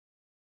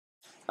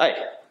Hi,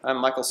 I'm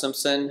Michael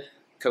Simpson,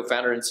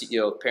 co-founder and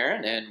CEO of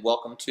Pairin, and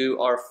welcome to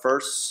our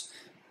first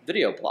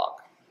video blog.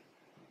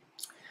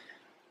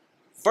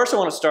 First, I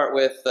want to start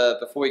with,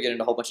 before we get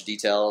into a whole bunch of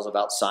details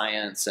about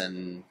science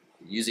and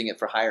using it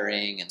for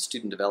hiring and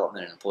student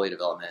development and employee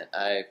development,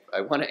 I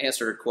want to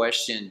answer a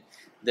question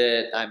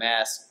that I'm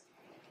asked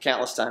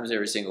countless times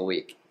every single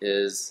week,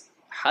 is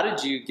how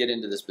did you get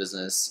into this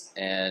business,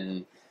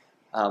 and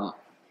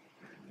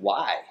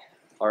why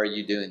are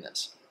you doing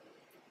this?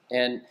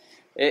 And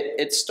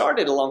it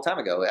started a long time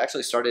ago. It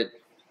actually started,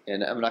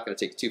 and I'm not going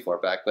to take it too far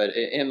back, but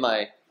in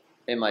my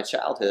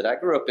childhood, I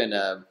grew up in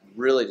a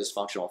really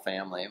dysfunctional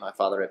family. My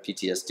father had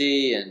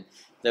PTSD, and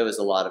there was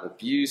a lot of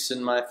abuse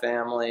in my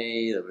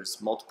family. There was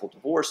multiple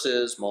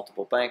divorces,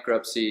 multiple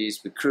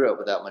bankruptcies. We grew up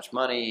without much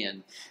money,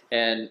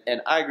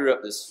 and I grew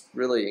up this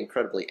really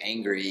incredibly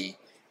angry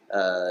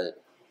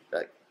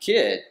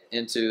kid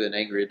into an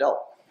angry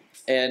adult.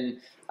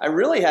 And I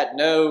really had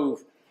no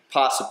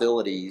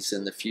possibilities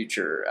in the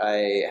future.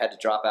 I had to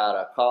drop out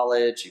of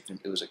college.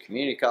 It was a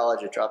community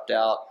college I dropped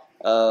out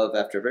of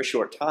after a very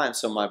short time,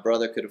 so my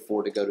brother could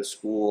afford to go to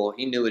school.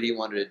 He knew what he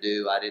wanted to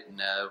do. I didn't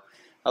know.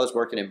 I was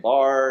working in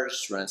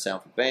bars, running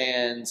sound for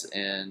bands,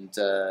 and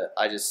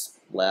I just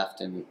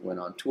left and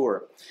went on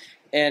tour.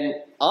 And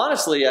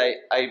honestly,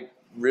 I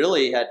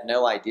really had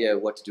no idea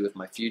what to do with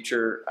my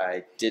future.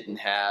 I didn't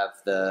have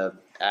the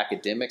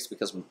academics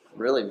because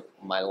really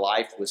my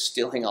life was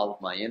stealing all of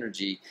my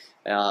energy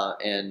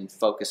and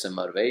focus and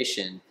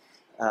motivation.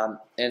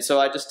 And so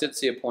I just didn't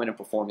see a point in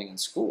performing in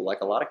school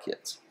like a lot of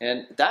kids.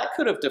 And that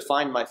could have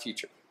defined my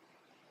future.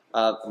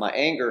 My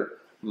anger,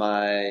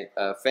 my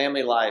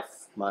family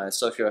life, my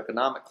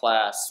socioeconomic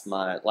class,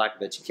 my lack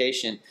of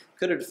education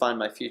could have defined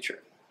my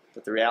future.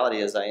 But the reality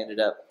is I ended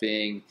up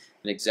being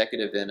an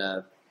executive in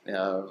a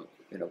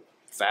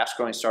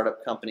fast-growing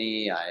startup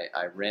company.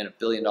 I ran $1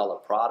 billion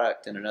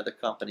product in another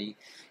company,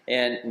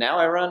 and now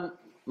I run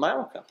my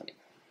own company.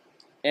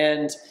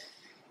 And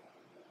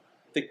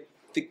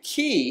the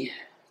key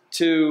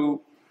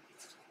to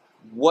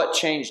what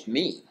changed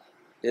me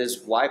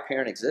is why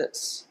Pairin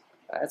exists.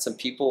 I had some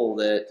people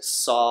that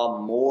saw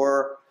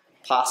more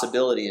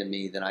possibility in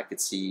me than I could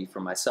see for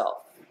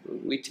myself.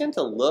 We tend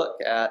to look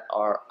at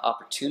our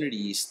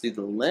opportunities through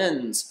the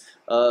lens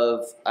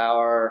of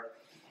our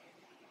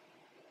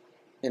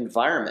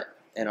environment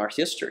and our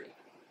history,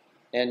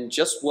 and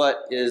just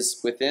what is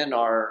within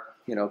our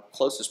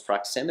closest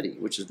proximity,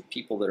 which is the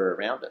people that are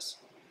around us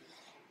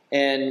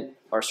and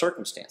our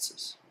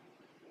circumstances.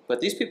 But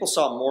these people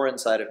saw more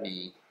inside of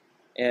me,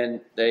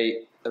 and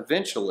they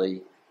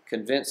eventually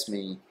convinced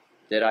me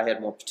that I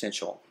had more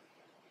potential.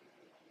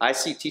 I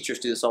see teachers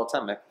do this all the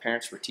time. My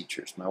parents were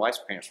teachers. My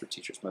wife's parents were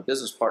teachers. My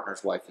business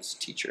partner's wife is a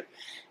teacher.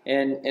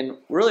 And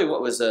really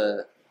what was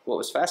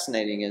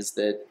fascinating is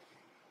that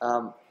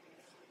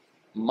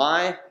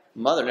my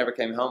mother never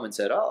came home and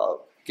said,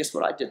 "Oh, guess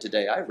what I did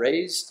today? I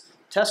raised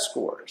test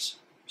scores."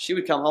 She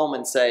would come home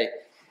and say,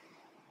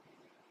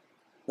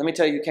 "Let me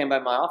tell you who came by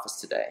my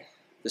office today.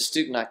 The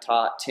student I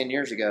taught 10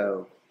 years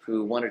ago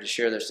who wanted to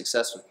share their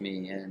success with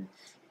me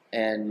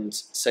and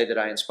say that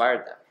I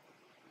inspired them."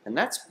 And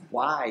that's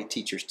why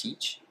teachers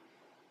teach.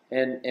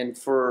 And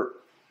for,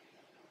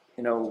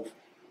 the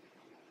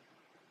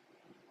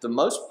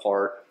most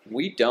part,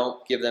 we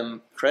don't give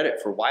them credit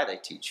for why they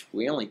teach.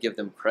 We only give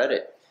them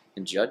credit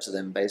and judge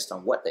them based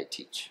on what they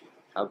teach.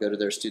 How good are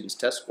their students'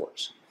 test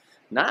scores?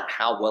 Not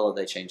how well are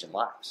they changing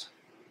lives.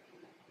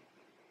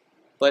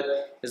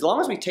 But as long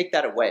as we take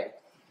that away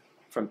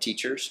from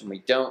teachers and we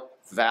don't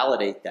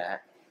validate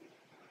that,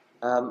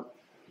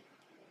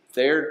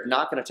 they're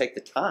not going to take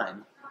the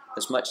time,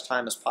 as much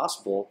time as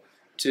possible,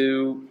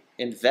 to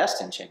invest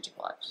in changing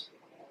lives.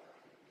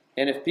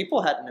 And if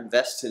people hadn't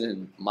invested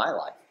in my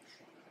life,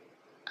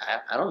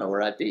 I don't know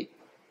where I'd be.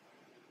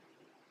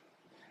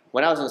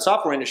 When I was in the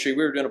software industry,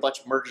 we were doing a bunch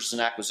of mergers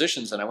and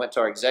acquisitions, and I went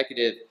to our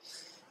executive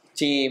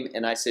team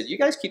and I said, "You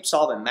guys keep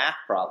solving math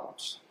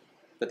problems,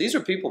 but these are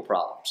people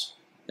problems.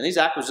 And these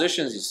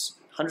acquisitions, these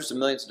hundreds of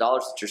millions of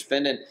dollars that you're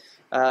spending,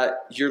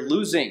 you're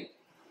losing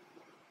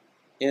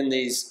in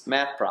these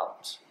math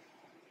problems.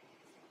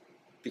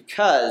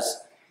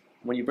 Because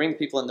when you bring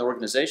people in the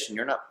organization,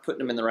 you're not putting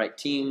them in the right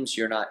teams,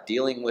 you're not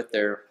dealing with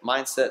their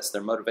mindsets,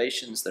 their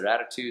motivations, their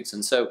attitudes."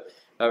 And so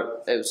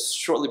it was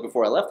shortly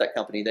before I left that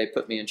company, they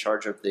put me in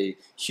charge of the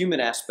human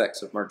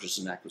aspects of mergers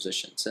and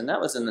acquisitions. And that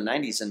was in the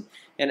 90s. And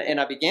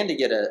I began to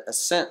get a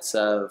sense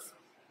of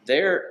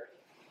there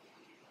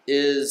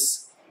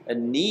is a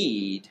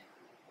need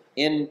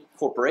in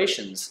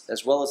corporations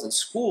as well as in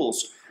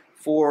schools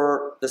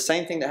for the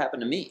same thing that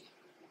happened to me.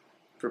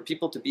 For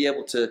people to be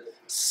able to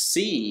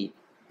see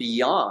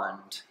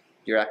beyond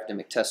your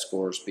academic test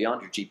scores,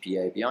 beyond your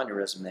GPA, beyond your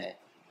resume,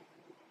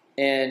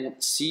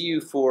 and see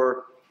you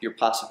for your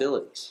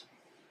possibilities.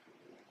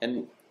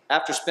 And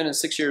after spending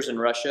 6 years in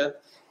Russia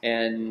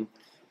and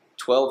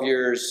 12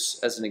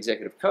 years as an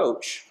executive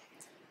coach,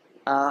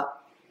 I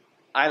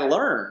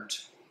learned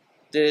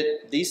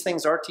that these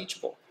things are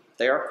teachable.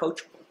 They are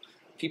coachable.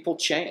 People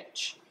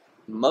change.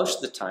 Most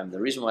of the time, the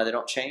reason why they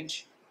don't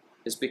change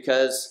is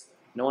because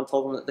no one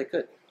told them that they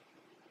could.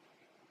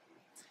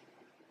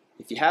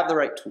 If you have the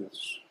right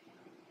tools,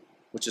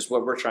 which is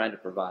what we're trying to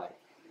provide,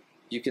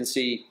 you can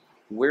see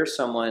where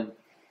someone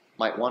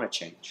might want to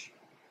change.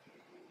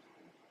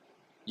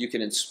 You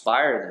can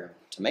inspire them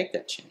to make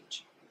that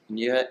change. And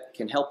you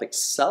can help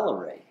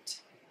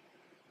accelerate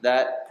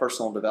that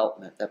personal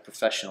development, that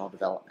professional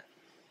development,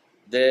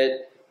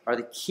 that are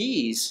the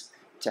keys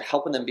to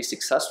helping them be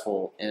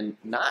successful in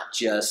not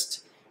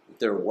just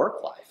their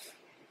work life,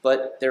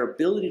 but their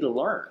ability to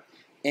learn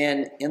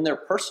and in their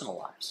personal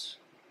lives.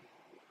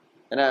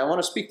 And I want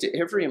to speak to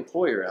every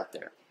employer out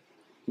there.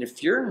 And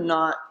if you're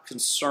not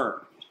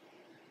concerned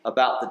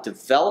about the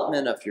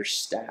development of your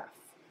staff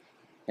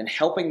and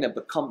helping them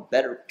become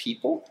better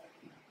people,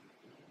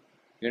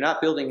 you're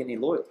not building any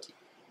loyalty.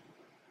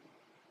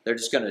 They're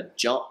just going to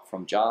jump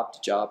from job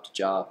to job to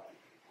job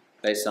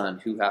based on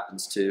who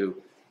happens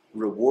to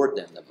reward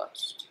them the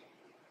most.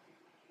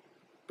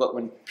 But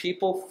when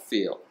people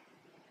feel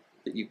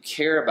that you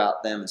care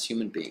about them as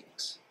human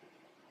beings,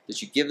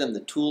 that you give them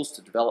the tools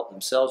to develop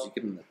themselves, you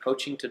give them the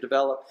coaching to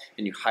develop,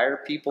 and you hire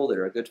people that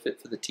are a good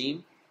fit for the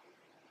team,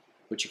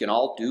 which you can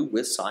all do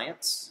with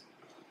science,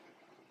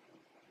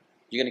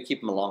 you're going to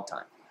keep them a long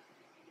time.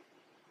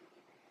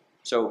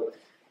 So,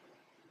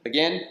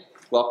 again,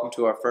 welcome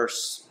to our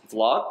first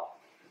vlog.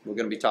 We're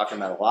going to be talking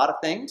about a lot of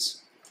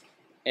things,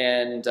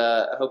 and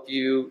I hope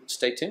you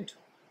stay tuned.